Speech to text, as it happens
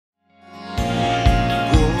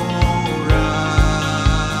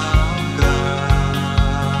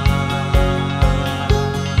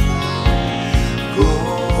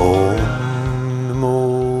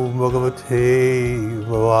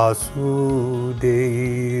Vasudevaya.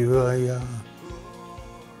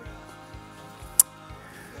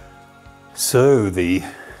 So the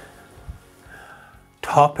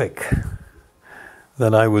topic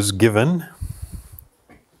that I was given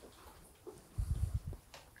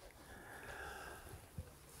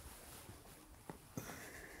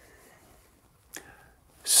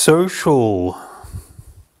social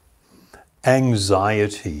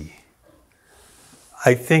anxiety.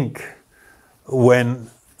 I think when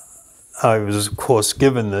I was, of course,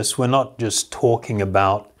 given this, we're not just talking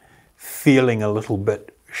about feeling a little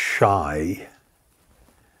bit shy,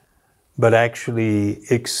 but actually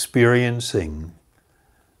experiencing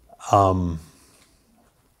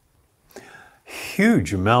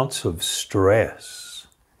huge amounts of stress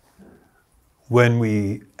when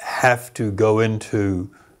we have to go into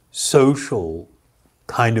social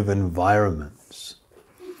kind of environments.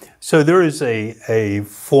 So there is a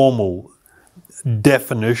formal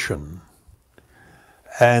definition,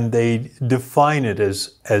 and they define it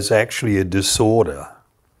as actually a disorder.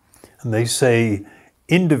 And they say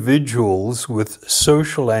individuals with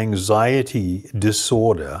social anxiety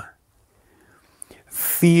disorder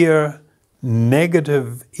fear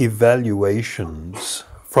negative evaluations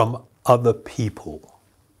from other people.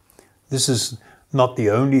 This is not the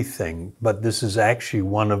only thing, but this is actually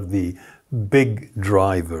one of the big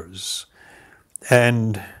drivers.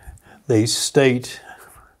 And they state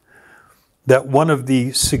that one of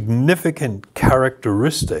the significant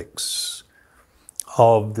characteristics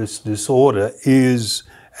of this disorder is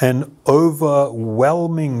an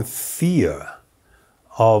overwhelming fear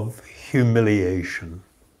of humiliation.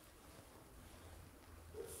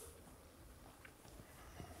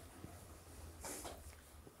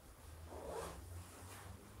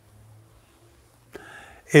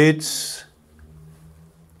 It's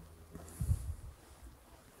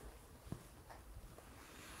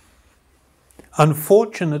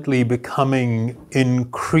unfortunately becoming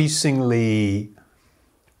increasingly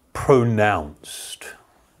pronounced,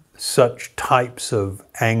 such types of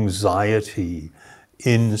anxiety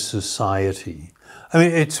in society. I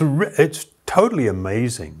mean, it's totally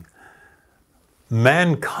amazing.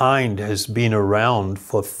 Mankind has been around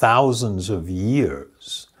for thousands of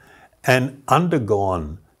years and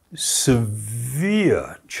undergone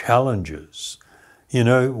severe challenges. You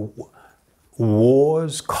know,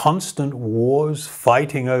 wars, constant wars,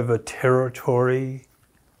 fighting over territory,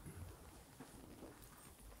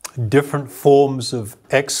 different forms of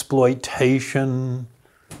exploitation,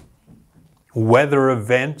 weather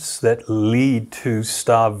events that lead to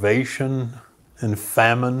starvation and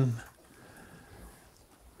famine,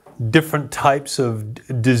 different types of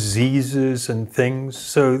diseases and things.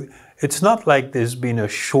 So it's not like there's been a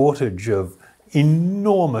shortage of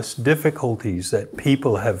enormous difficulties that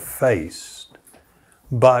people have faced,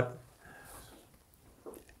 but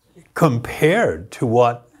compared to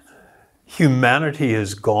what humanity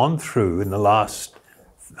has gone through in the last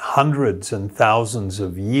hundreds and thousands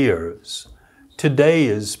of years, today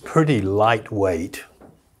is pretty lightweight.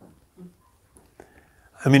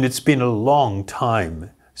 I mean, it's been a long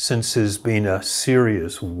time since there's been a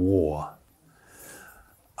serious war.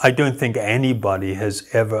 I don't think anybody has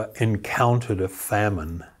ever encountered a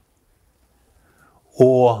famine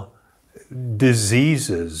or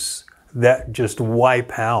diseases that just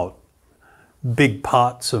wipe out big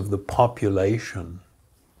parts of the population.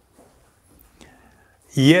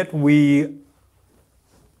 Yet we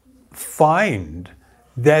find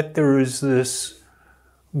that there is this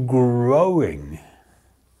growing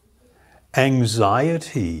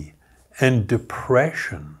anxiety and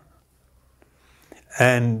depression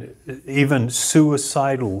and even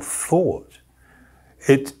suicidal thought.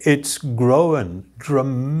 It's grown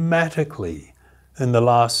dramatically in the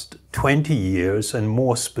last 20 years, and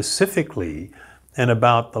more specifically in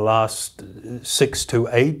about the last 6 to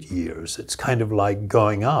 8 years. It's kind of like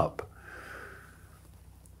going up.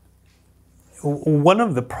 One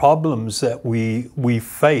of the problems that we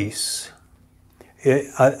face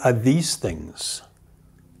are these things.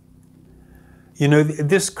 You know,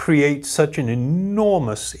 this creates such an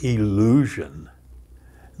enormous illusion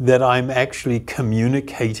that I'm actually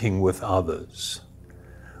communicating with others,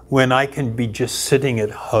 when I can be just sitting at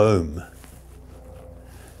home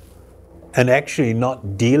and actually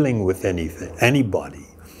not dealing with anybody.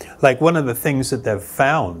 Like one of the things that they've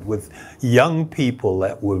found with young people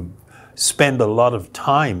that would spend a lot of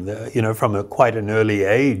time, you know, from quite an early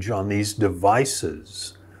age on these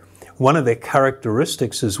devices, one of their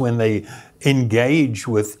characteristics is when they engage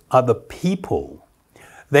with other people,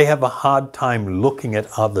 they have a hard time looking at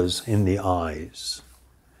others in the eyes.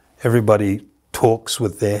 Everybody talks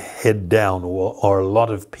with their head down, or a lot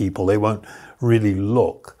of people, they won't really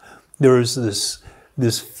look. There is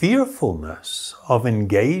this fearfulness of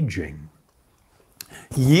engaging.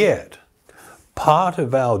 Yet, part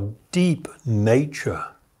of our deep nature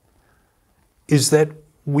is that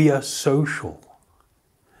we are social.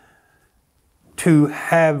 To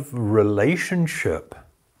have relationship,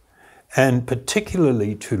 and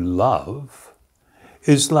particularly to love,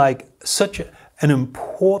 is like such an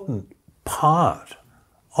important part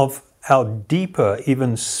of our deeper,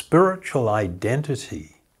 even spiritual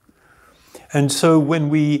identity. And so when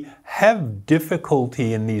we have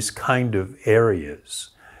difficulty in these kind of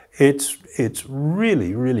areas, it's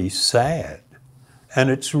really, really sad.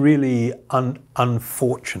 And it's really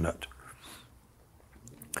unfortunate.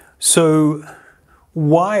 So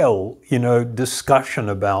while, discussion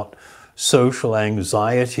about social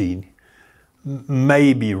anxiety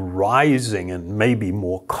may be rising and may be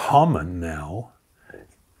more common now,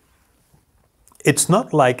 it's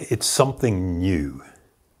not like it's something new.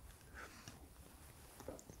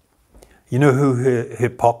 You know who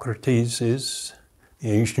Hippocrates is?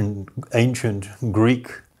 The ancient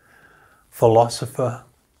Greek philosopher.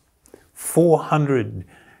 400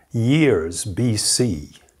 years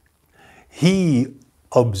BC, he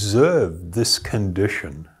observed this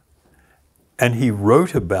condition and he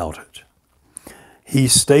wrote about it. He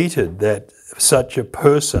stated that such a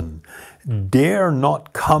person dare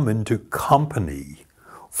not come into company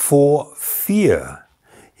for fear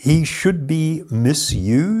he should be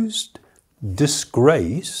misused,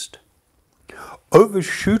 disgraced,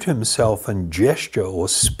 overshoot himself in gesture or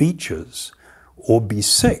speeches, or be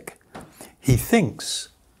sick. He thinks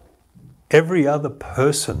every other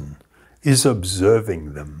person is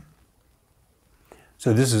observing them.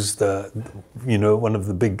 So this is one of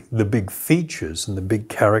the big features and the big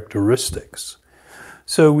characteristics.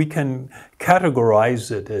 So we can categorize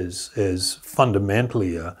it as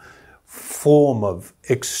fundamentally a form of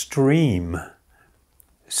extreme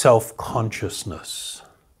self-consciousness.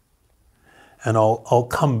 And I'll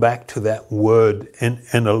come back to that word in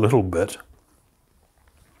a little bit.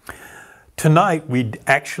 Tonight, we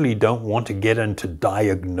actually don't want to get into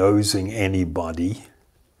diagnosing anybody.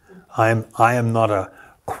 I am not a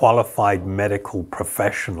qualified medical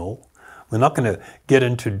professional. We're not going to get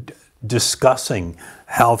into discussing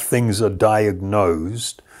how things are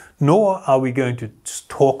diagnosed, nor are we going to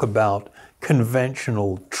talk about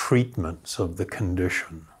conventional treatments of the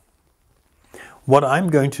condition. What I'm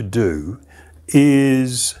going to do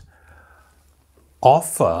is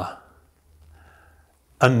offer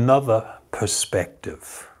another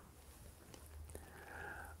perspective.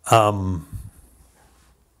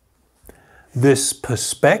 This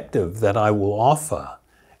perspective that I will offer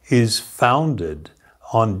is founded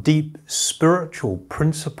on deep spiritual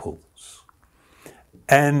principles.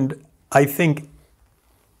 And I think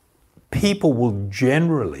people will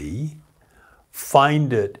generally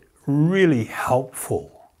find it really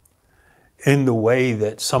helpful in the way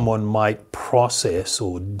that someone might process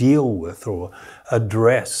or deal with or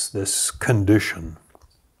address this condition.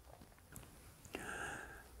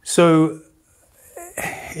 So,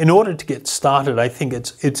 in order to get started, I think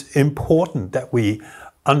it's important that we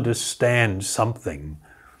understand something.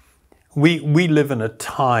 We live in a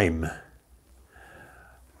time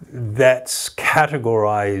that's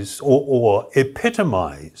categorized or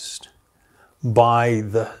epitomized by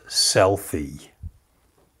the selfie.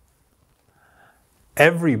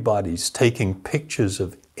 Everybody's taking pictures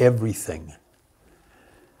of everything.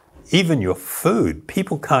 Even your food.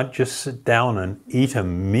 People can't just sit down and eat a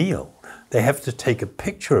meal. They have to take a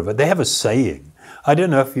picture of it. They have a saying. I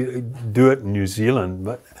don't know if you do it in New Zealand,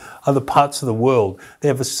 but other parts of the world, they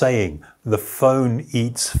have a saying, the phone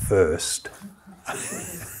eats first.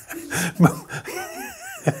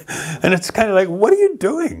 And it's kind of like, what are you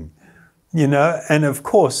doing? And of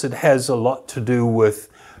course it has a lot to do with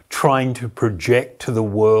trying to project to the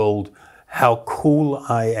world how cool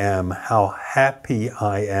I am, how happy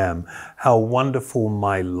I am, how wonderful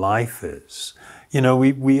my life is.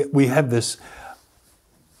 We have this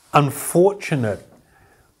unfortunate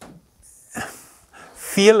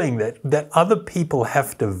feeling that other people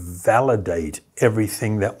have to validate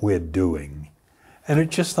everything that we're doing. And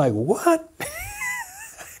it's just like, what?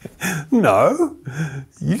 No,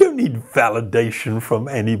 you don't need validation from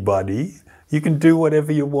anybody. You can do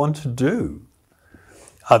whatever you want to do.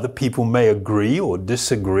 Other people may agree or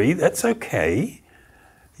disagree. That's okay.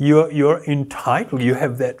 You're entitled. You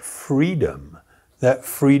have that freedom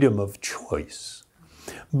of choice.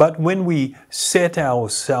 But when we set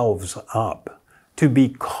ourselves up to be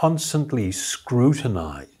constantly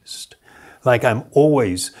scrutinized, like I'm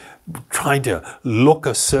always trying to look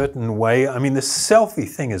a certain way. I mean, the selfie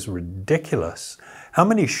thing is ridiculous. How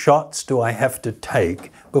many shots do I have to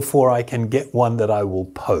take before I can get one that I will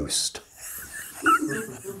post?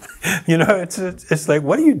 You know, it's like,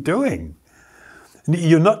 what are you doing?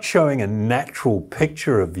 You're not showing a natural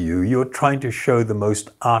picture of you. You're trying to show the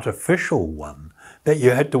most artificial one that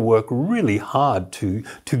you had to work really hard to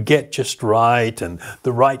get just right, and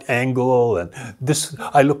the right angle, and this,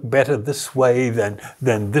 I look better this way than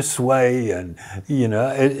this way, and you know,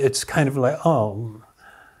 it's kind of like, oh,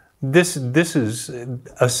 this is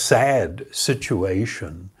a sad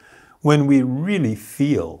situation when we really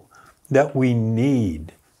feel that we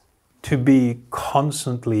need to be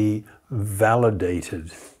constantly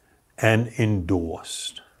validated and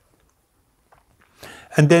endorsed.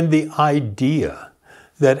 And then the idea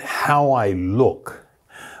that how I look,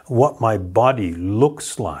 what my body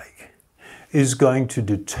looks like, is going to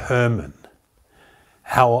determine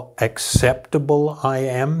how acceptable I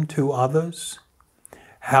am to others,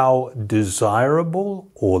 how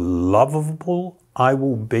desirable or lovable I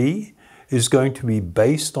will be, is going to be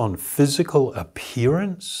based on physical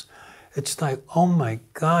appearance. It's like, oh my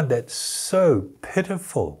God, that's so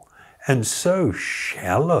pitiful and so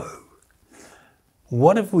shallow.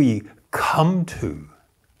 What have we come to?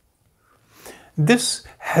 This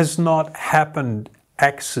has not happened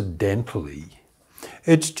accidentally.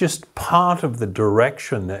 It's just part of the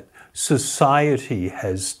direction that society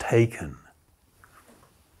has taken.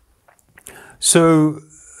 So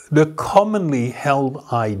the commonly held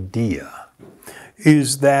idea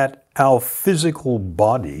is that our physical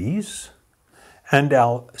bodies and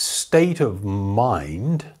our state of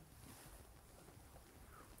mind,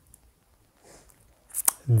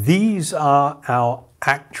 these are our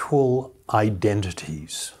actual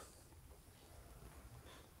identities.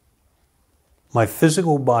 My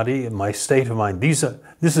physical body and my state of mind, this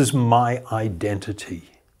is my identity.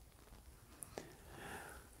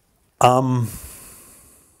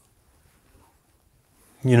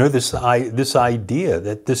 You know, this idea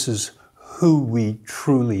that this is who we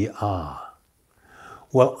truly are.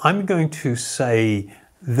 Well, I'm going to say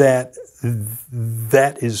that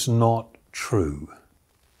that is not true.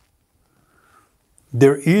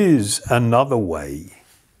 There is another way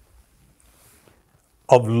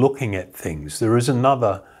of looking at things. There is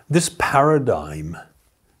another, this paradigm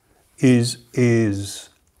is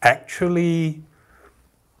actually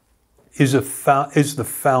the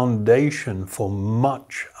foundation for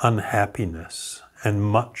much unhappiness and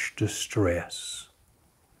much distress.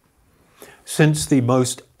 Since the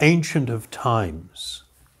most ancient of times,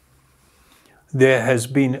 there has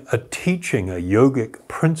been a teaching, a yogic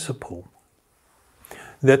principle,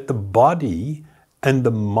 that the body and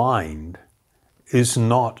the mind is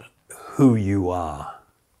not who you are.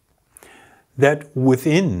 That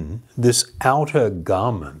within this outer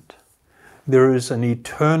garment, there is an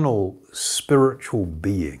eternal spiritual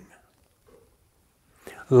being.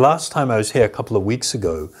 Last time I was here a couple of weeks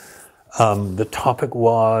ago, the topic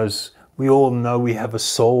was, we all know we have a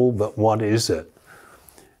soul, but what is it?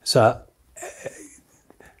 So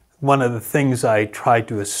one of the things I tried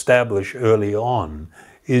to establish early on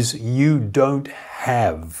is you don't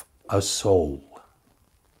have a soul.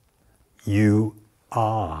 You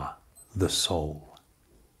are the soul.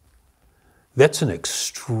 That's an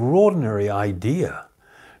extraordinary idea,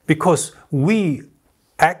 because we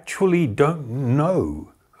actually don't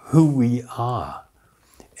know who we are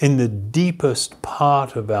in the deepest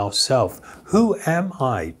part of ourself. Who am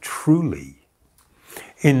I truly?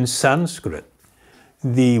 In Sanskrit,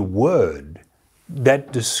 the word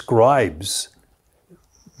that describes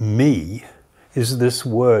me is this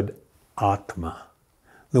word Atma.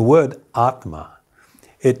 The word Atma,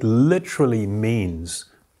 it literally means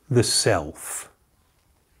the self.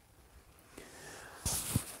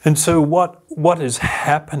 And so what is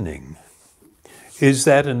happening is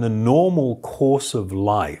that in the normal course of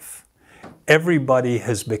life, everybody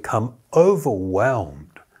has become overwhelmed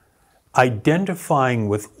identifying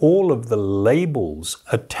with all of the labels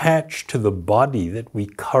attached to the body that we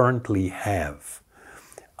currently have.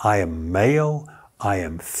 I am male, I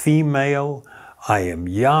am female, I am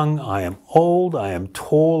young, I am old, I am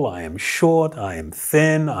tall, I am short, I am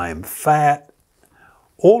thin, I am fat.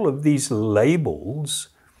 All of these labels,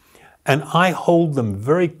 and I hold them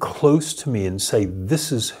very close to me and say,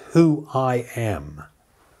 this is who I am.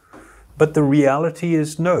 But the reality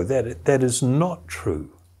is no, that is not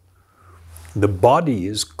true. The body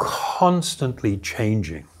is constantly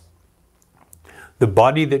changing. The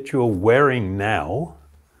body that you're wearing now,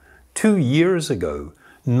 2 years ago,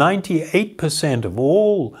 98% of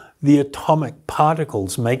all the atomic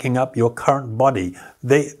particles making up your current body,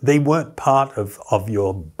 they weren't part of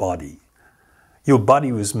your body. Your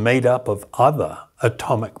body was made up of other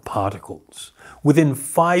atomic particles. Within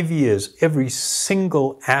 5 years, every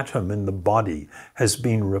single atom in the body has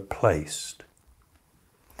been replaced.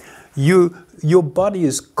 Your body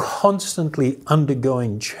is constantly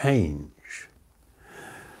undergoing change.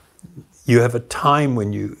 You have a time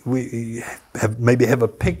when we maybe have a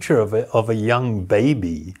picture of a young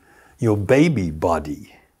baby, your baby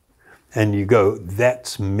body, and you go,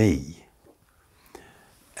 that's me.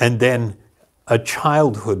 And then a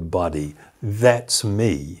childhood body, that's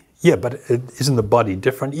me. Yeah, but isn't the body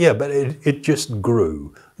different? Yeah, but it just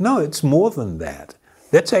grew. No, it's more than that.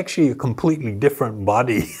 That's actually a completely different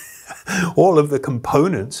body. All of the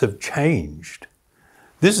components have changed.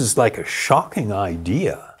 This is like a shocking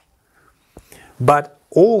idea. But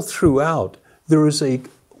all throughout, there is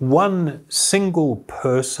one single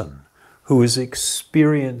person who is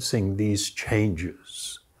experiencing these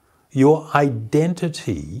changes. Your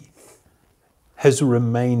identity has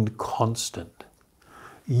remained constant.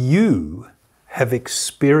 You have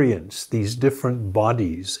experienced these different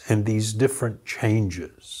bodies and these different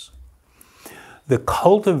changes. The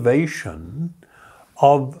cultivation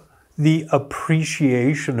of the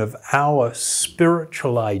appreciation of our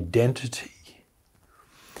spiritual identity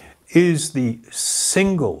is the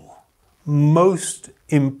single most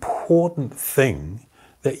important thing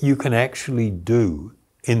that you can actually do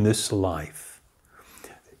in this life.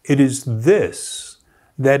 It is this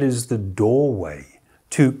that is the doorway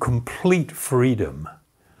to complete freedom,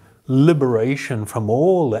 liberation from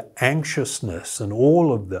all the anxiousness and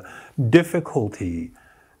all of the difficulty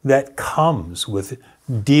that comes with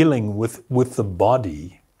dealing with the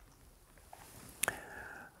body.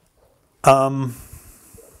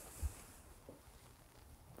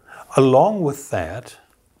 Along with that,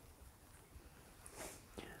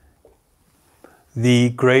 the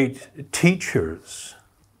great teachers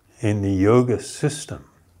in the yoga system,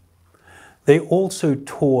 they also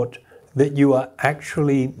taught that you are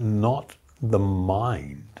actually not the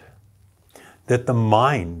mind, that the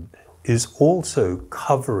mind is also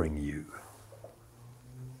covering you.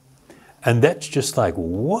 And that's just like,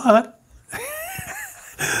 what?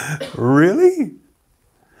 Really?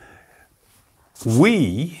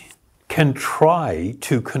 We can try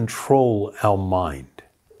to control our mind.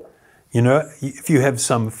 You know, if you have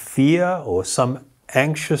some fear or some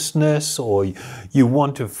anxiousness, or you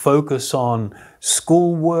want to focus on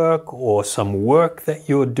schoolwork or some work that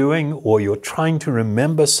you're doing, or you're trying to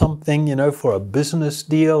remember something, you know, for a business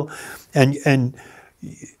deal, and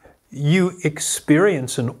you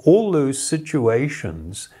experience in all those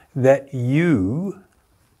situations that you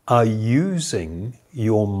are using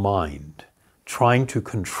your mind, trying to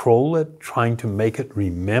control it, trying to make it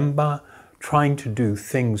remember, trying to do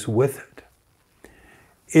things with it.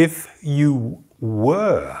 If you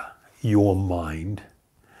were your mind,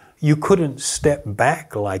 you couldn't step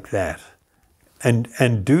back like that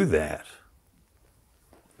and do that.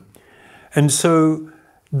 And so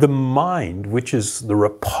the mind, which is the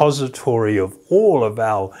repository of all of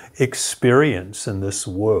our experience in this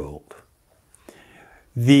world,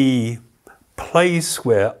 the place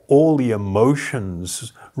where all the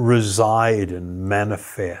emotions reside and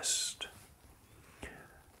manifest,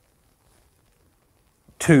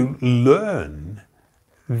 to learn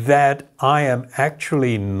that I am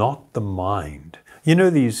actually not the mind. You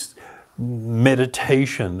know, these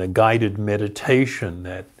meditation, the guided meditation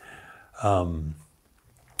that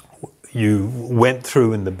you went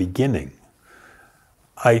through in the beginning,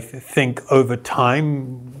 I think over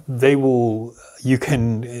time you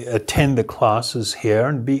can attend the classes here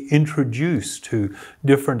and be introduced to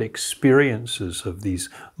different experiences of these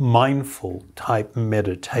mindful type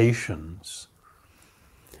meditations.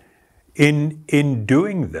 In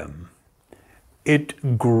doing them,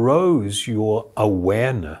 it grows your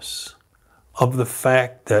awareness of the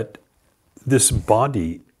fact that this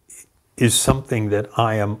body is something that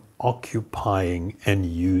I am occupying and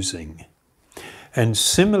using. And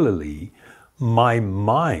similarly, my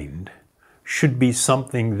mind should be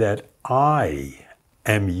something that I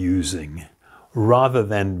am using rather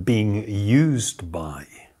than being used by.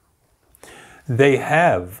 They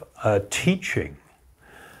have a teaching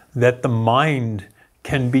that the mind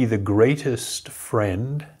can be the greatest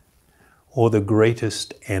friend or the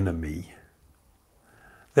greatest enemy.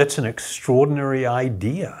 That's an extraordinary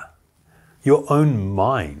idea. Your own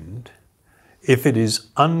mind, if it is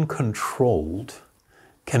uncontrolled,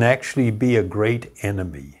 can actually be a great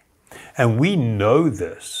enemy. And we know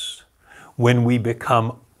this when we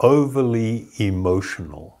become overly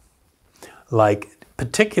emotional. Like,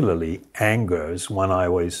 particularly anger is one I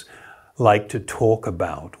always like to talk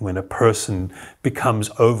about, when a person becomes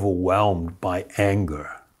overwhelmed by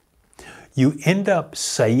anger. You end up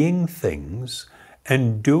saying things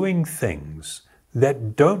and doing things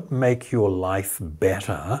that don't make your life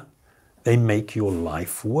better, they make your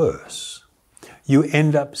life worse. You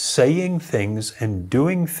end up saying things and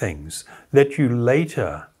doing things that you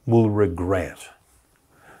later will regret.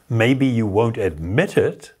 Maybe you won't admit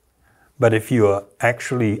it, but if you are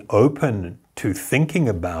actually open to thinking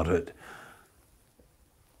about it,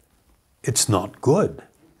 it's not good.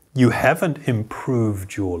 You haven't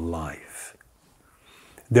improved your life.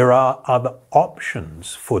 There are other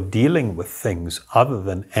options for dealing with things other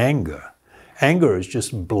than anger. Anger is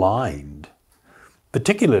just blind,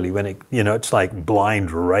 particularly when it's like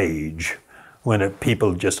blind rage, when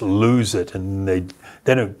people just lose it and they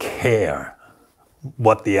don't care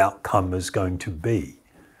what the outcome is going to be.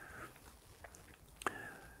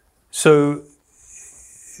 So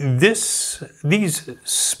these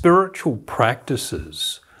spiritual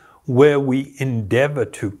practices where we endeavor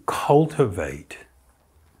to cultivate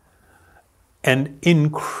an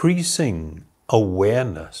increasing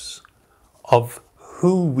awareness of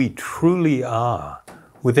who we truly are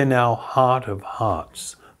within our heart of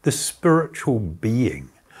hearts, the spiritual being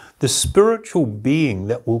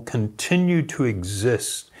that will continue to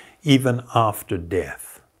exist even after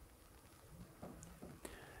death.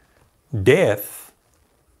 Death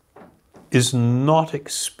is not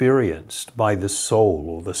experienced by the soul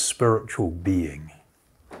or the spiritual being.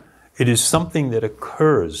 It is something that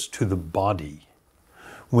occurs to the body.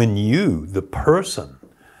 When you, the person,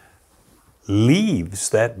 leaves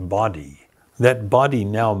that body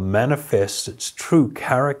now manifests its true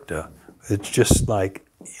character. It's just like,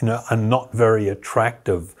 a not very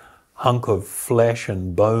attractive hunk of flesh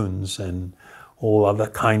and bones and all other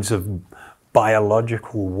kinds of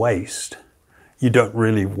biological waste. You don't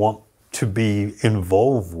really want to be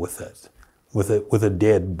involved with it, with a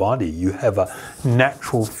dead body. You have a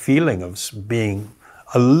natural feeling of being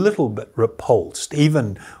a little bit repulsed,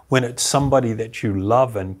 even when it's somebody that you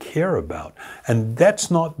love and care about. And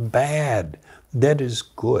that's not bad. That is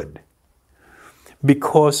good.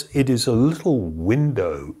 Because it is a little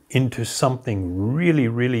window into something really,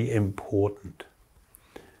 really important.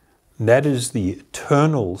 That is the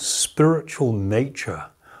eternal spiritual nature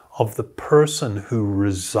of the person who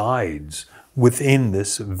resides within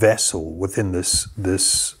this vessel, within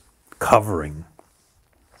this covering.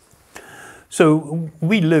 So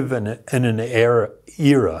we live in an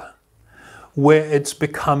era where it's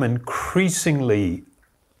become increasingly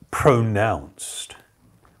pronounced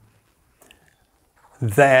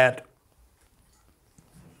that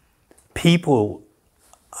people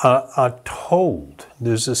are told,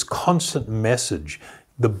 there's this constant message,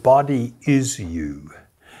 the body is you,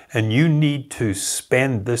 and you need to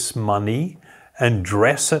spend this money and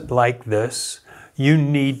dress it like this. You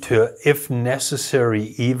need to, if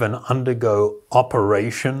necessary, even undergo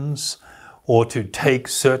operations or to take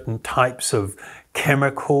certain types of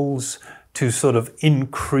chemicals to sort of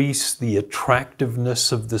increase the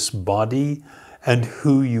attractiveness of this body and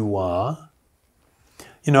who you are.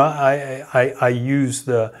 I used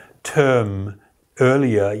the term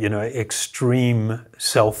earlier, extreme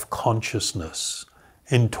self-consciousness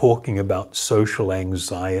in talking about social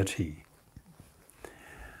anxiety.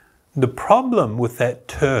 The problem with that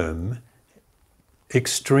term,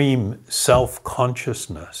 extreme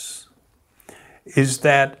self-consciousness, is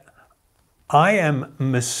that I am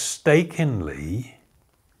mistakenly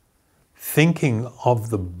thinking of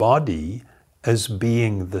the body as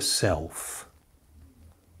being the self.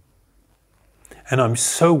 And I'm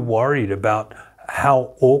so worried about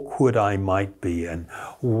how awkward I might be and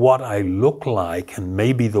what I look like and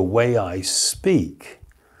maybe the way I speak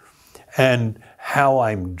and how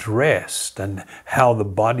I'm dressed and how the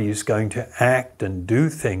body is going to act and do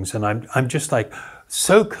things. And I'm just like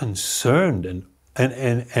so concerned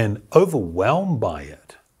and overwhelmed by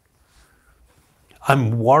it.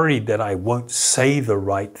 I'm worried that I won't say the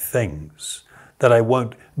right things, that I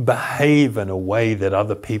won't behave in a way that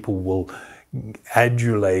other people will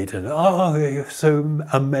adulate and, oh, you're so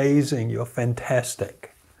amazing, you're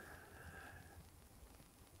fantastic.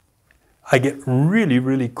 I get really,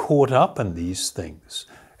 really caught up in these things.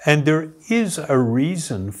 And there is a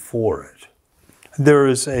reason for it. There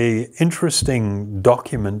is an interesting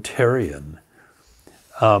documentarian.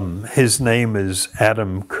 His name is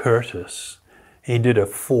Adam Curtis. He did a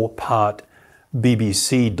 4-part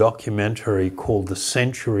BBC documentary called The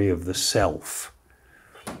Century of the Self.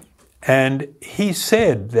 And he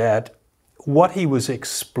said that what he was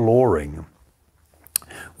exploring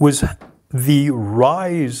was the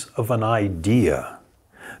rise of an idea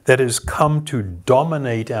that has come to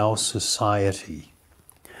dominate our society.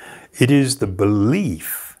 It is the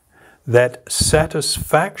belief that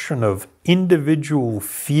satisfaction of individual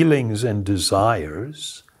feelings and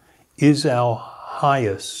desires is our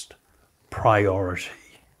highest priority.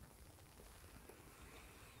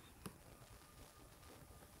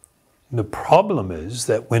 The problem is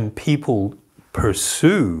that when people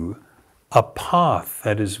pursue a path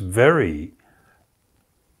that is very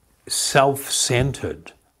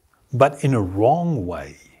self-centered, but in a wrong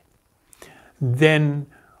way, then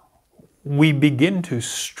we begin to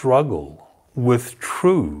struggle with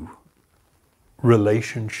true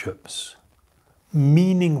relationships,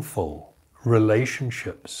 meaningful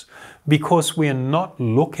relationships, because we are not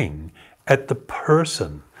looking at the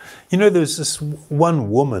person. You know, there's this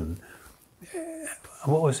one woman,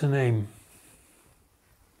 what was her name?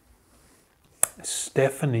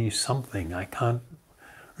 Stephanie something, I can't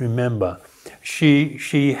remember. She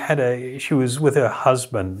was with her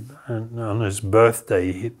husband, and on his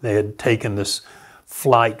birthday they had taken this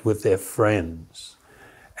flight with their friends,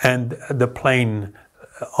 and the plane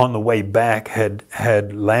on the way back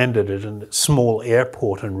had landed at a small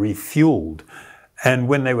airport and refueled, and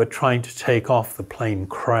when they were trying to take off, the plane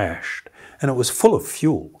crashed, and it was full of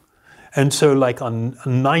fuel, and so like on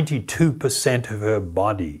 92% of her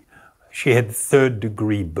body she had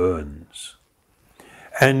third-degree burns.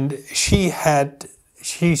 And she said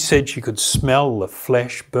she could smell the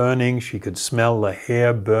flesh burning, she could smell the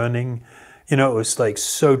hair burning. You know, it was like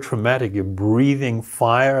so traumatic. You're breathing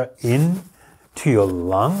fire in to your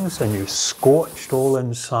lungs and you're scorched all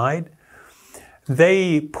inside.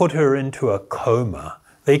 They put her into a coma.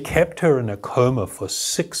 They kept her in a coma for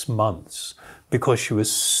 6 months because she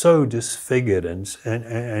was so disfigured,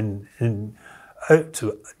 and it's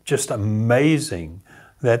just amazing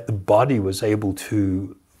that the body was able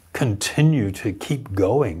to continue to keep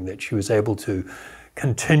going, that she was able to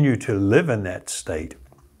continue to live in that state.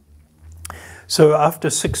 So after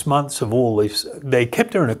 6 months of all this, they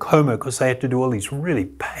kept her in a coma because they had to do all these really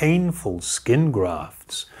painful skin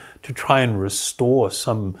grafts to try and restore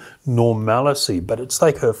some normalcy. But it's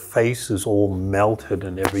like her face is all melted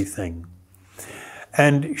and everything.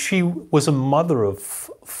 And she was a mother of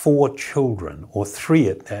 4 children, or 3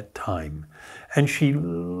 at that time. And she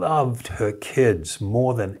loved her kids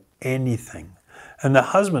more than anything. And the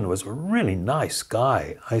husband was a really nice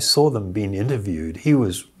guy. I saw them being interviewed. He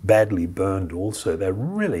was badly burned also. They're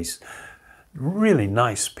really, really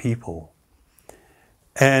nice people.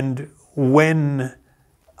 And when,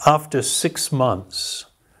 after 6 months,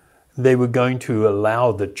 they were going to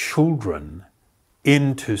allow the children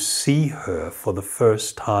in to see her for the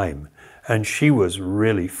first time, and she was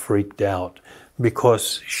really freaked out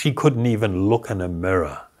because she couldn't even look in a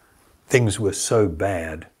mirror. Things were so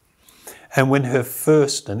bad. And when her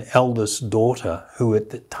first and eldest daughter, who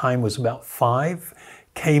at the time was about 5,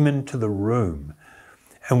 came into the room,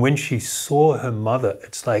 and when she saw her mother,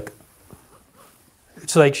 it's like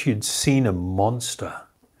she'd seen a monster,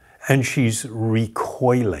 and she's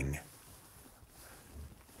recoiling.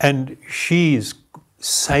 And she's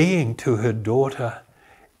saying to her daughter,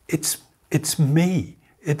 it's me,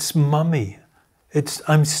 it's mummy,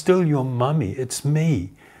 I'm still your mummy, it's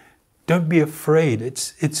me. Don't be afraid,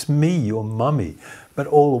 it's me, your mummy. But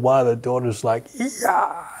all the while the daughter's like,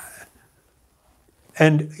 yeah.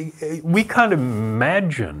 And we can't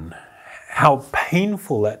imagine how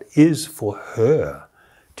painful that is for her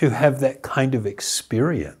to have that kind of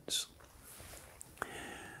experience.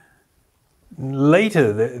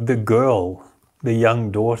 Later, the girl, the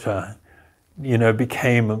young daughter, you know,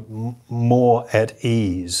 became more at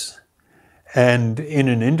ease. And in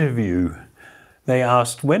an interview, they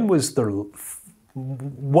asked, what was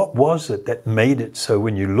it that made it so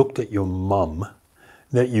when you looked at your mum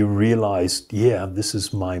that you realized, yeah, this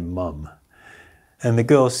is my mum? And the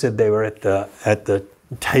girl said they were at the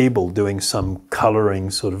table doing some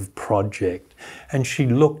coloring sort of project, and she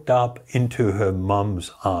looked up into her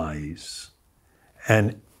mum's eyes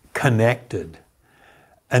and connected.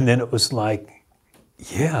 And then it was like,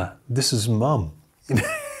 yeah, this is mum.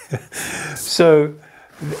 So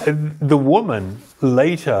the woman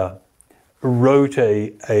later wrote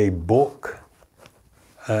a book,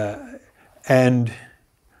 and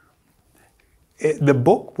the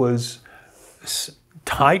book was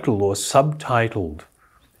titled or subtitled,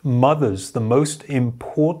 "Mothers, the most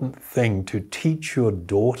important thing to teach your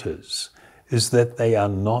daughters is that they are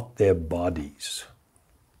not their bodies."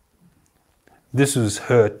 This was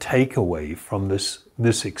her takeaway from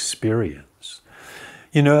this experience.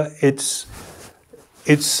 You know, it's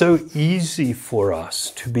so easy for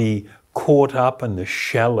us to be caught up in the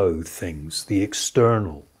shallow things, the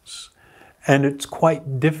externals. And it's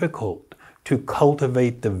quite difficult to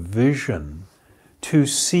cultivate the vision to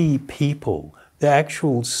see people, the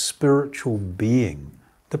actual spiritual being,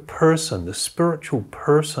 the person, the spiritual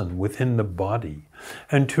person within the body,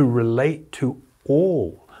 and to relate to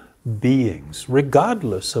all beings,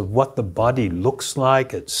 regardless of what the body looks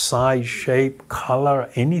like, its size, shape, color,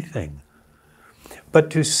 anything.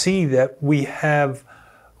 But to see that there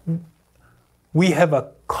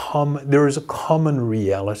is a common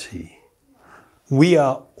reality. We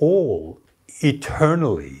are all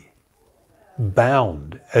eternally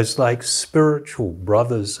bound as like spiritual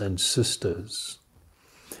brothers and sisters.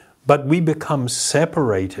 But we become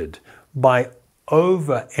separated by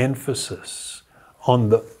overemphasis on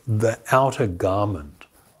the outer garment,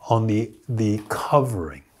 on the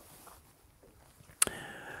covering.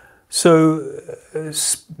 So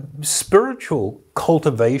spiritual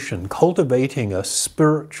cultivating a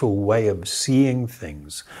spiritual way of seeing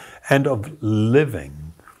things and of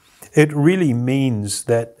living, it really means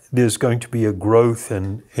that there's going to be a growth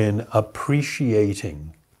in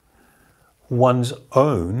appreciating one's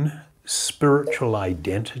own spiritual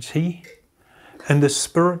identity and the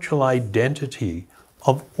spiritual identity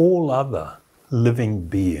of all other living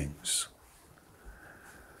beings.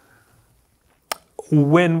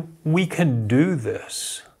 When we can do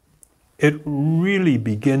this, it really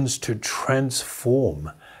begins to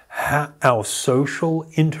transform our social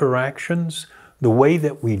interactions, the way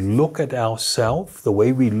that we look at ourselves, the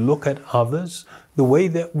way we look at others, the way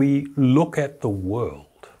that we look at the world.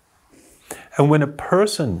 And when a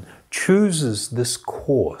person chooses this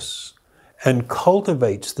course and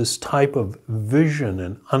cultivates this type of vision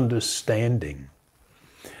and understanding,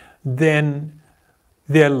 then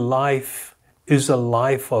their life is a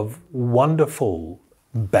life of wonderful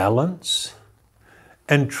balance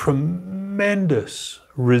and tremendous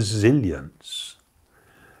resilience,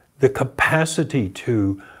 the capacity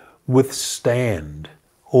to withstand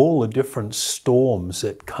all the different storms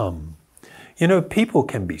that come. You know, people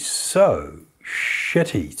can be so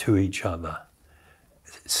shitty to each other,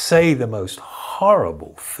 say the most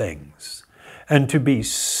horrible things, and to be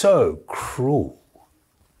so cruel.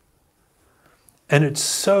 And it's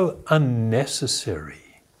so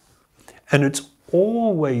unnecessary. And it's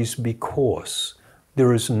always because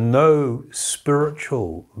there is no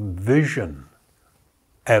spiritual vision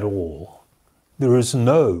at all. There is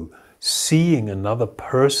no seeing another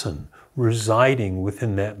person residing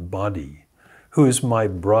within that body who is my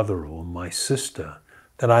brother or my sister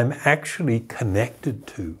that I'm actually connected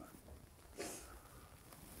to.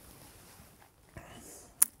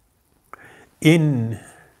 In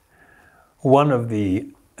one of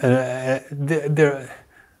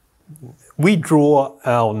we draw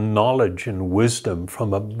our knowledge and wisdom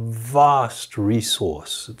from a vast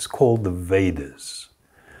resource. It's called the Vedas.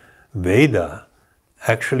 Veda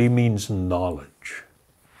actually means knowledge.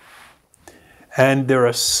 And there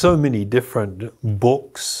are so many different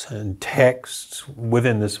books and texts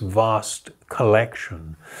within this vast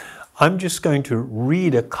collection. I'm just going to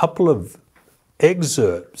read a couple of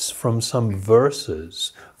excerpts from some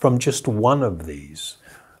verses from just one of these.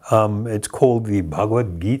 It's called the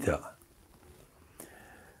Bhagavad Gita.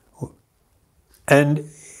 And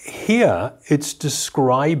here it's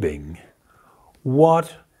describing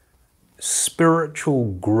what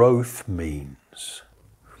spiritual growth means.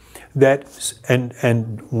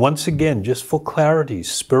 And once again, just for clarity,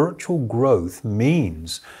 spiritual growth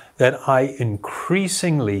means that I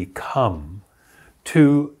increasingly come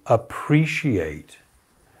to appreciate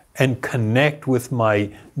and connect with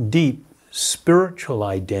my deep spiritual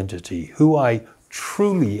identity, who I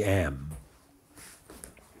truly am.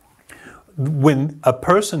 When a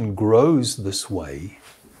person grows this way,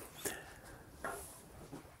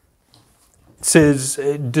 it says,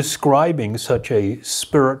 describing such a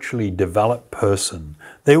spiritually developed person,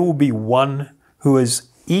 they will be one who is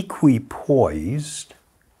equipoised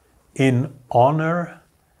in honor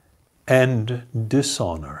and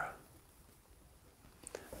dishonor.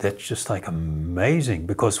 That's just like amazing,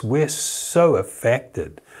 because we're so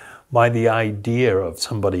affected by the idea of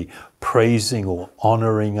somebody praising or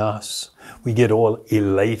honoring us. We get all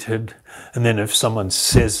elated, and then if someone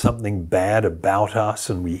says something bad about us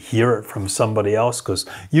and we hear it from somebody else, because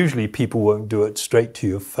usually people won't do it straight to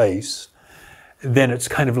your face, then it's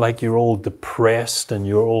kind of like you're all depressed and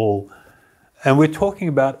and we're talking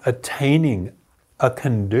about attaining a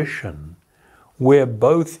condition where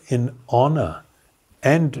both in honor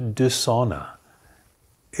and dishonor,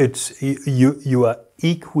 you are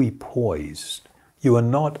equipoised. You are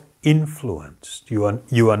not influenced. You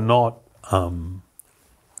are not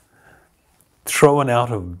thrown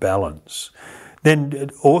out of balance. Then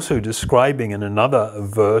also describing in another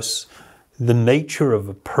verse the nature of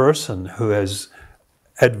a person who is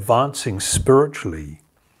advancing spiritually,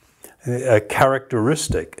 a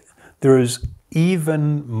characteristic. There is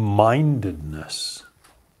even-mindedness.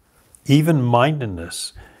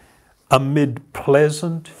 Even-mindedness amid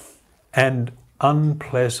pleasant and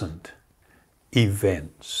unpleasant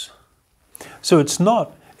events. So it's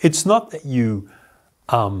not that you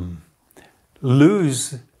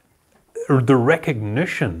lose the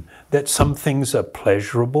recognition that some things are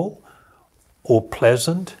pleasurable or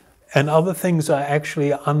pleasant and other things are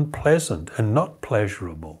actually unpleasant and not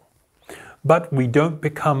pleasurable. But we don't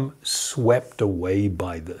become swept away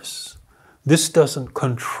by this. This doesn't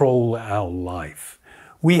control our life.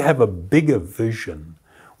 We have a bigger vision.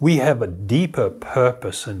 We have a deeper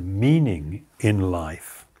purpose and meaning in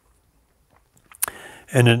life.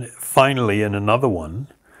 And finally, in another one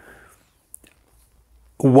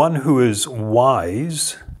who is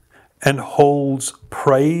wise and holds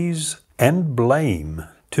praise and blame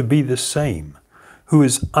to be the same, who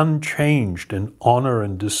is unchanged in honor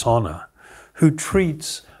and dishonor, who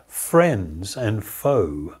treats friends and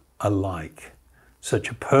foe alike. Such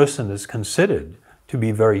a person is considered to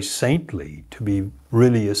be very saintly, to be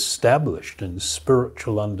really established in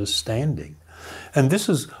spiritual understanding. And this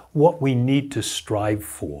is what we need to strive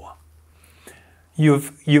for.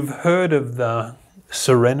 You've heard of the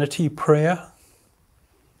serenity prayer?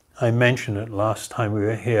 I mentioned it last time we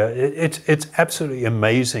were here. It's absolutely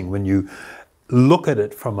amazing when you look at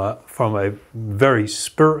it from a very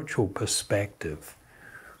spiritual perspective.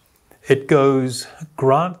 It goes,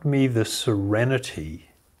 grant me the serenity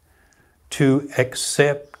to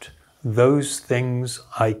accept those things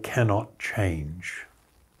I cannot change.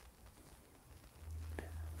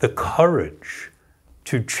 The courage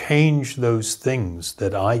to change those things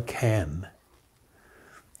that I can,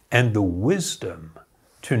 and the wisdom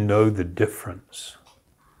to know the difference.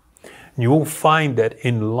 You will find that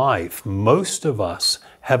in life, most of us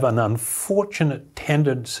have an unfortunate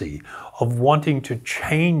tendency of wanting to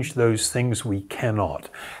change those things we cannot.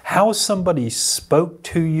 How somebody spoke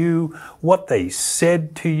to you, what they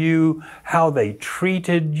said to you, how they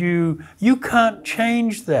treated you, you can't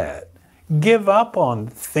change that. Give up on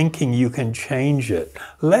thinking you can change it.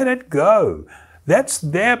 Let it go. That's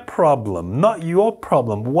their problem, not your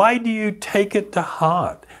problem. Why do you take it to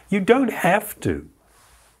heart? You don't have to.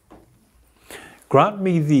 Grant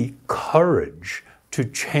me the courage to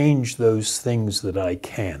change those things that I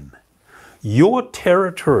can. Your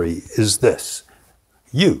territory is this.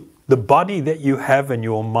 You, the body that you have in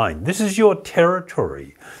your mind. This is your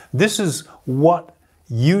territory. This is what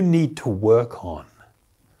you need to work on.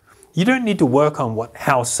 You don't need to work on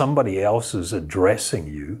how somebody else is addressing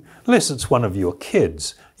you, unless it's one of your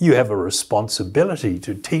kids. You have a responsibility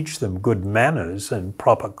to teach them good manners and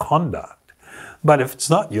proper conduct. But if it's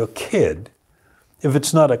not your kid, if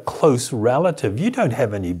it's not a close relative, you don't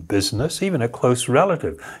have any business, even a close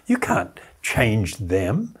relative. You can't change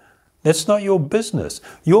them. That's not your business.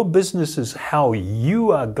 Your business is how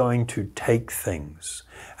you are going to take things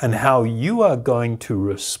and how you are going to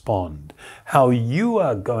respond, how you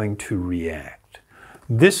are going to react.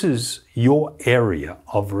 This is your area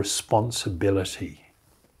of responsibility.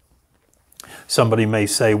 Somebody may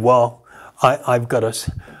say, well,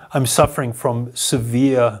 I'm suffering from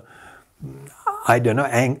severe,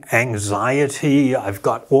 anxiety. I've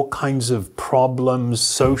got all kinds of problems,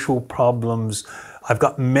 social problems. I've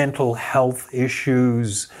got mental health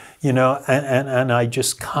issues, and I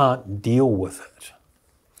just can't deal with it.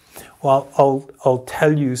 Well, I'll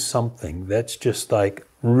tell you something that's just like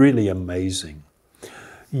really amazing.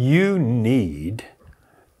 You need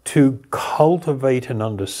to cultivate an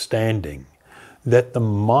understanding that the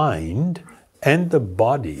mind and the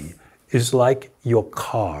body is like your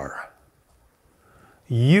car.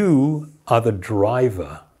 You are the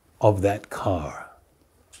driver of that car.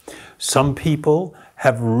 Some people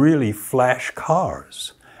have really flash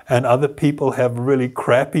cars, and other people have really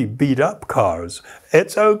crappy, beat-up cars.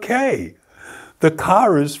 It's okay. The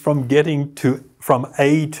car is from getting from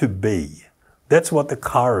A to B. That's what the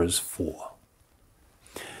car is for.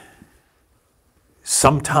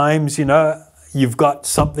 Sometimes, you've got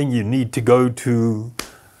something you need to go to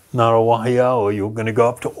Narawahia, or you're going to go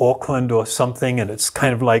up to Auckland or something, and it's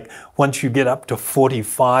kind of like once you get up to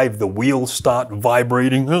 45, the wheels start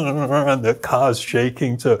vibrating and the car's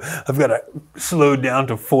shaking, so I've got to slow down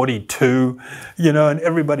to 42, and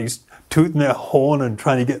everybody's tooting their horn and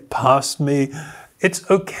trying to get past me.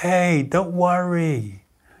 It's okay, don't worry.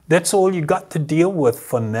 That's all you got to deal with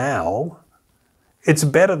for now. It's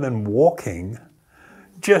better than walking.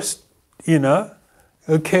 Just,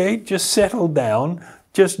 okay, just settle down.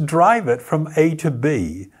 Just drive it from A to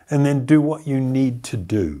B and then do what you need to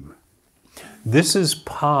do. This is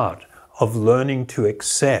part of learning to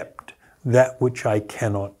accept that which I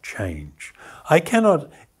cannot change. I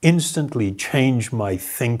cannot instantly change my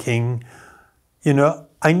thinking.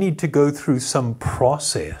 I need to go through some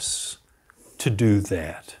process to do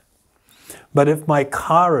that. But if my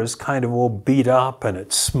car is kind of all beat up and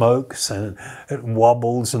it smokes and it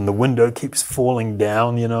wobbles and the window keeps falling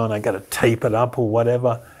down, and I got to tape it up or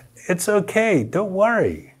whatever, it's okay. Don't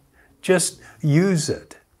worry. Just use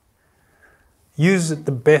it. Use it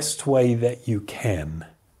the best way that you can.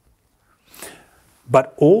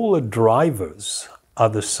 But all the drivers are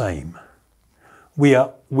the same. We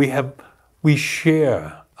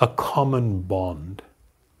share a common bond.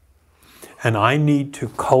 And I need to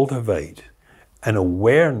cultivate an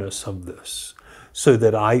awareness of this so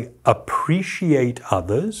that I appreciate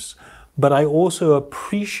others, but I also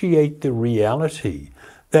appreciate the reality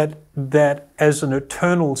that as an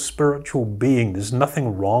eternal spiritual being, there's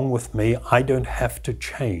nothing wrong with me. I don't have to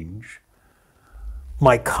change.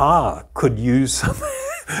 My car could use some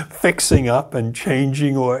fixing up and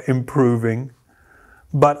changing or improving,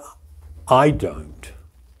 but I don't.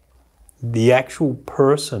 The actual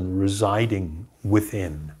person residing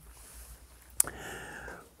within.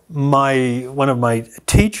 One of my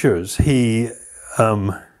teachers, he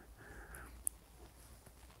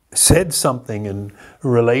said something in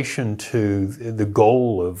relation to the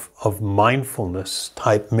goal of mindfulness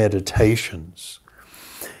type meditations.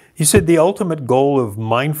 He said the ultimate goal of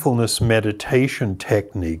mindfulness meditation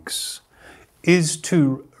techniques is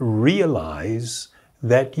to realize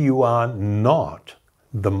that you are not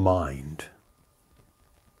the mind.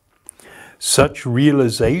 Such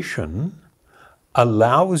realization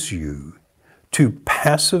allows you to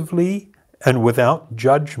passively and without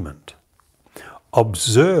judgment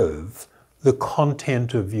observe the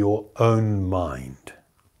content of your own mind.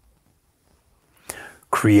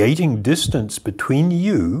 Creating distance between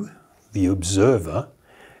you, the observer,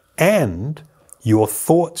 and your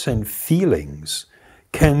thoughts and feelings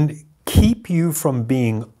can keep you from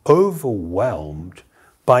being overwhelmed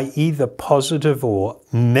by either positive or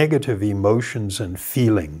negative emotions and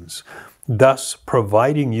feelings, thus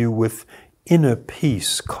providing you with inner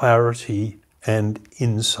peace, clarity, and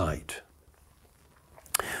insight.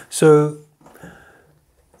 So,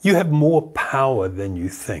 you have more power than you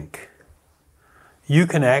think. You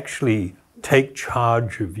can actually take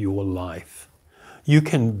charge of your life. You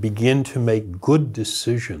can begin to make good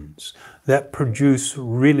decisions that produce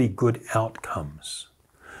really good outcomes.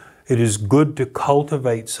 It is good to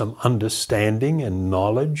cultivate some understanding and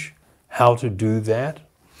knowledge how to do that.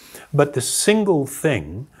 But the single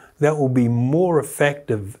thing that will be more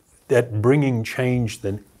effective at bringing change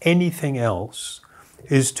than anything else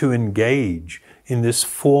is to engage in this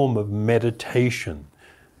form of meditation,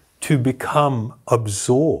 to become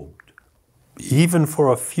absorbed, even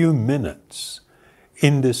for a few minutes,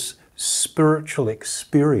 in this spiritual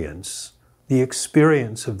experience, the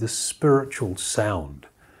experience of the spiritual sound.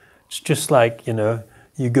 It's just like,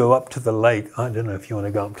 you go up to the lake. I don't know if you want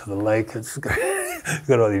to go up to the lake. It's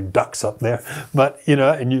got all these ducks up there. But,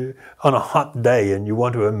 and you, on a hot day, and you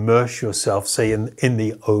want to immerse yourself, say, in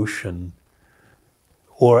the ocean,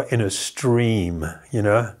 or in a stream,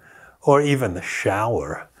 or even the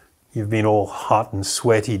shower. You've been all hot and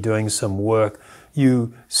sweaty doing some work.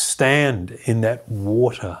 You stand in that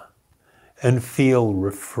water and feel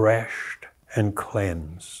refreshed and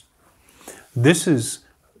cleansed. This is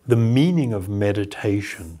the meaning of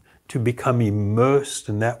meditation, to become immersed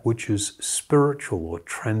in that which is spiritual or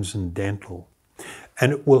transcendental.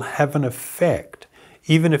 And it will have an effect.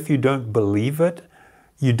 Even if you don't believe it,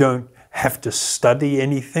 you don't have to study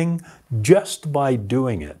anything. Just by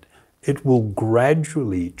doing it, it will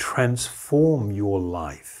gradually transform your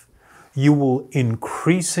life. You will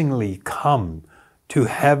increasingly come to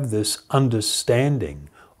have this understanding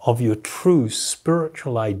of your true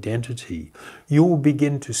spiritual identity. You will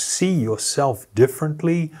begin to see yourself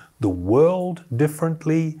differently, the world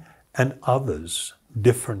differently, and others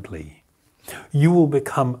differently. You will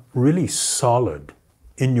become really solid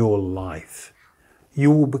in your life. You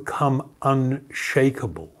will become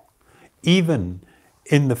unshakable, even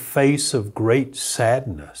in the face of great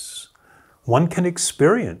sadness. One can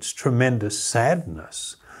experience tremendous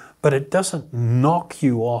sadness, but it doesn't knock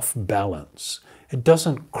you off balance. It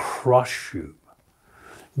doesn't crush you,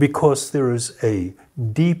 because there is a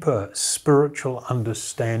deeper spiritual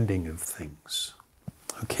understanding of things.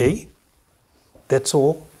 Okay? That's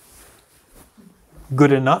all.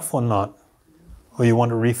 Good enough or not? Or you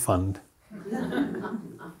want a refund?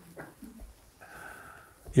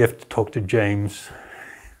 You have to talk to James.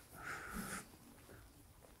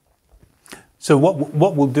 So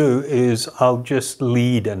what we'll do is I'll just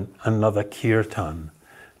lead another kirtan.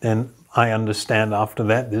 Then I understand after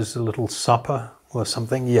that there's a little supper or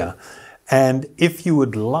something, yeah. And if you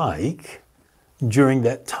would like, during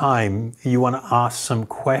that time, you want to ask some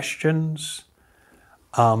questions,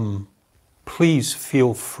 please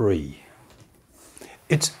feel free.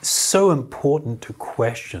 It's so important to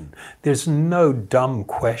question. There's no dumb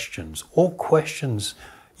questions. All questions,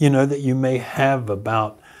 that you may have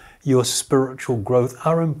about your spiritual growth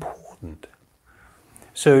are important.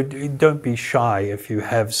 So don't be shy if you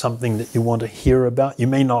have something that you want to hear about. You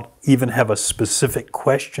may not even have a specific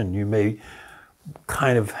question. You may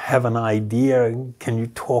kind of have an idea. Can you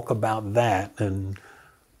talk about that? And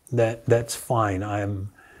that's fine. I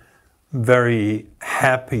am very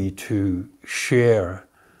happy to share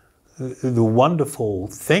the wonderful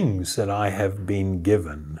things that I have been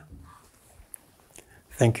given.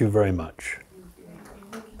 Thank you very much.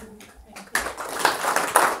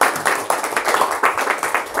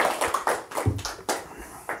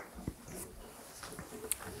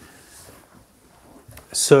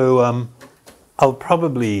 So I'll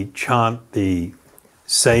probably chant the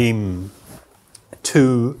same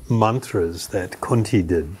two mantras that Kunti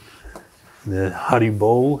did, the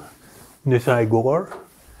Haribol, Nitai Gaur,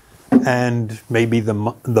 and maybe the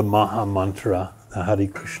Maha Mantra, the Hare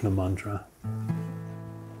Krishna mantra.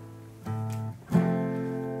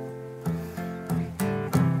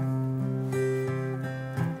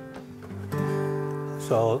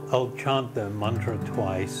 So I'll chant the mantra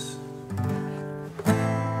twice.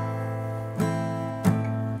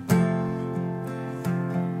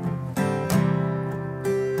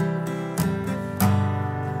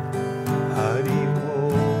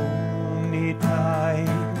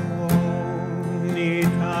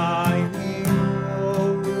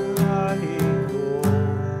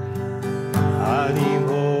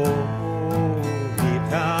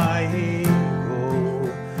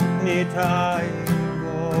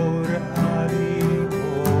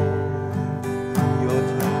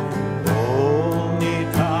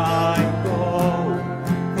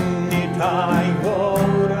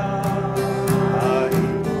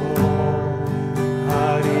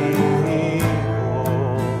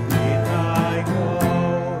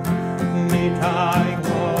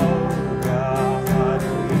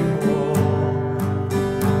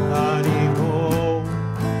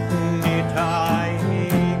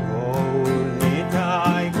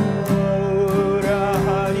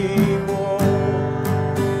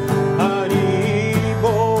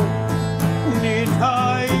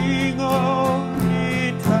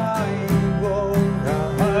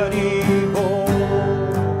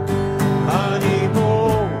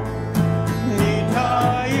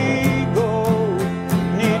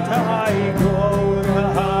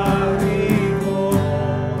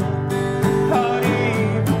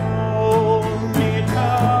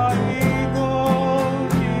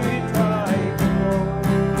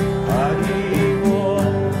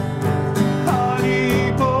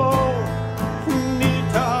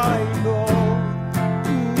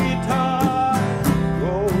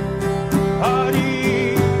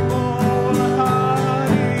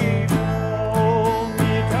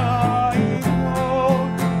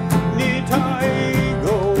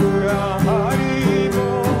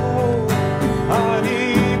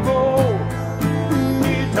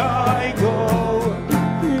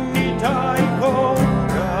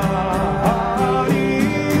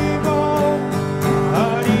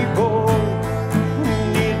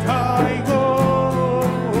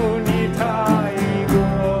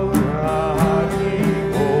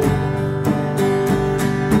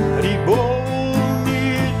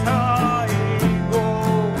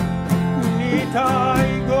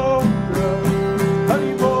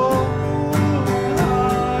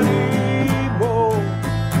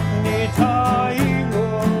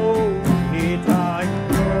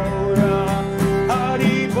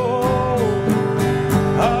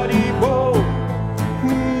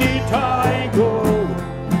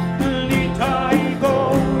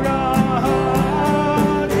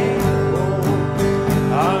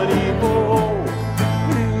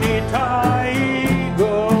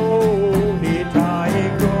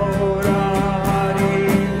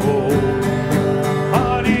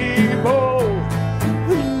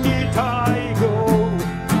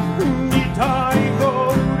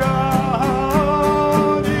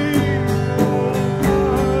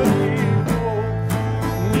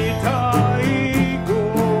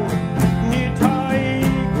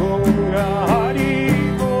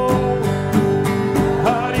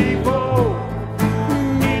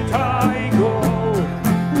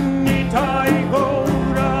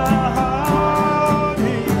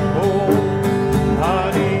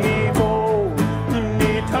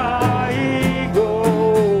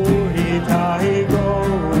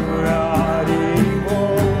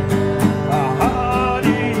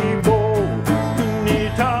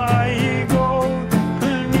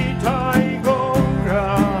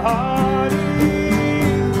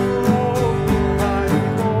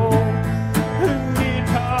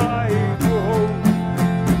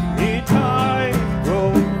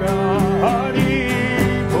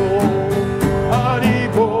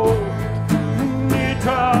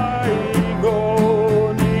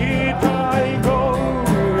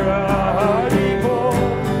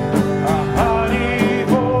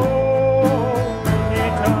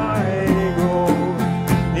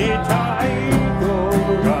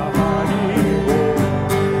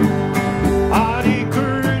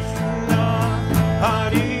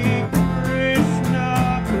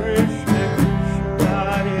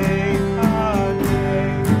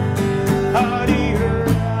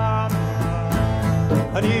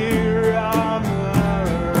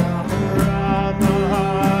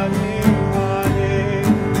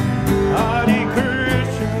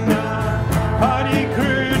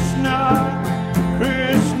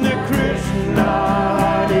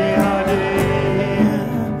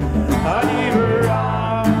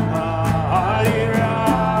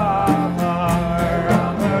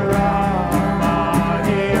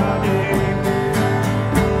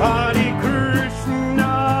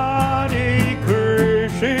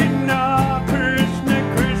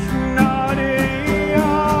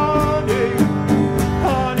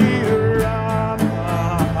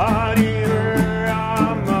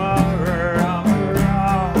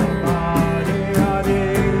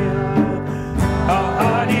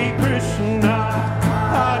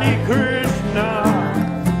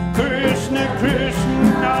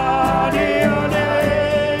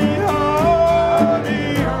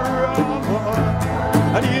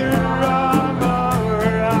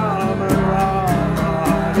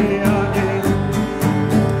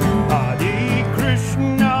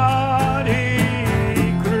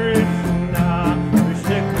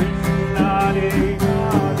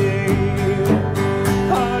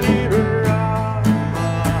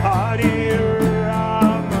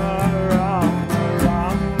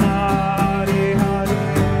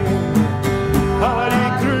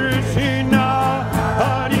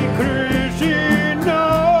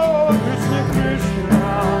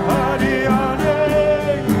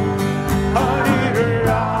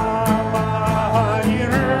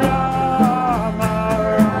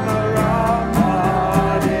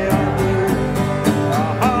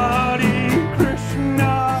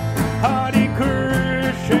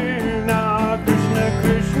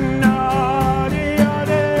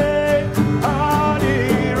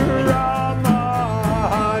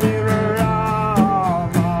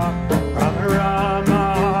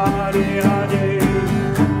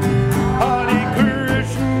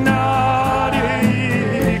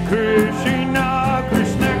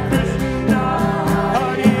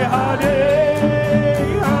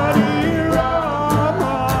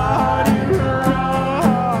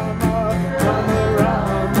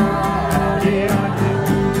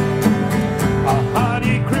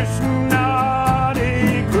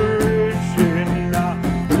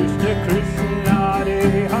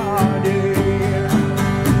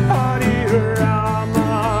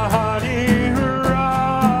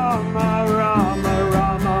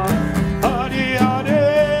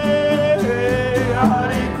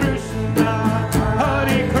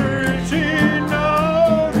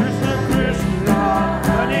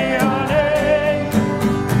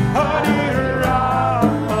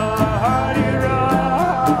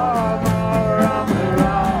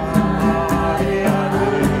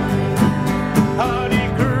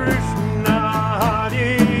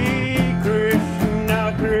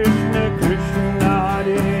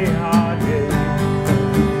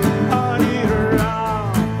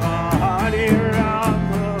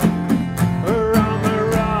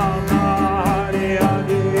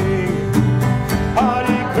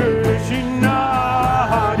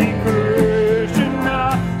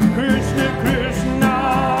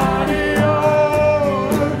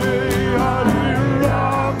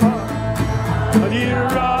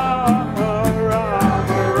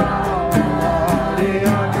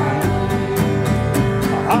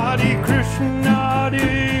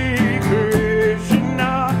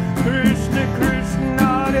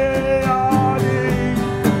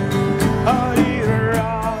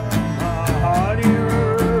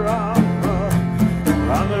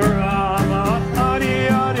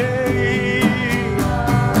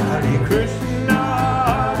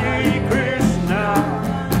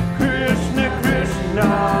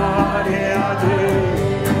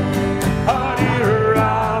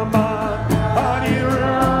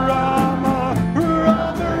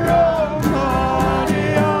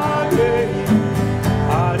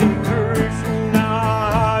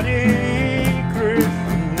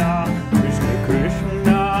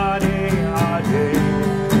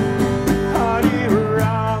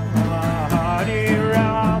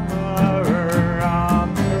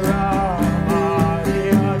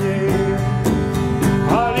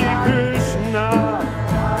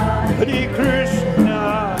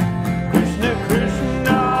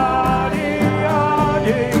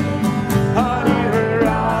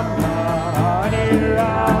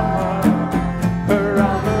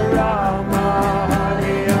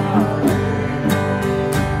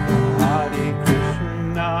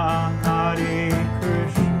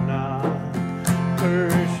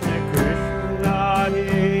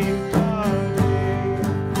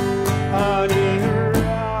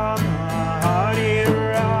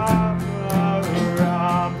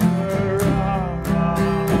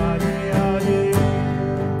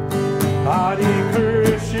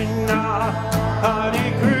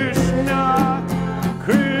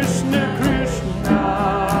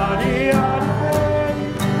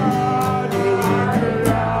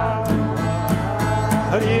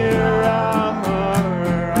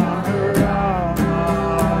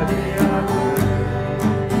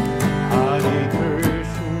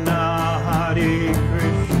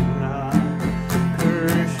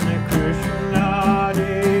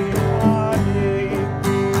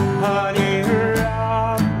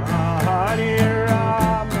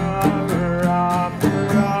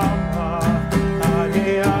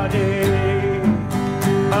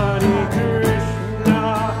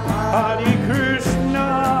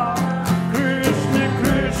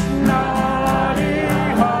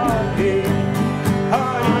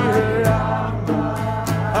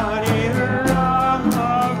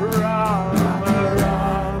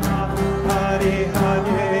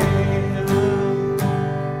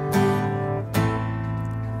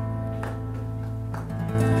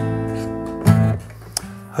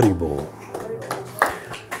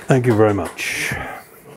 Thank you very much.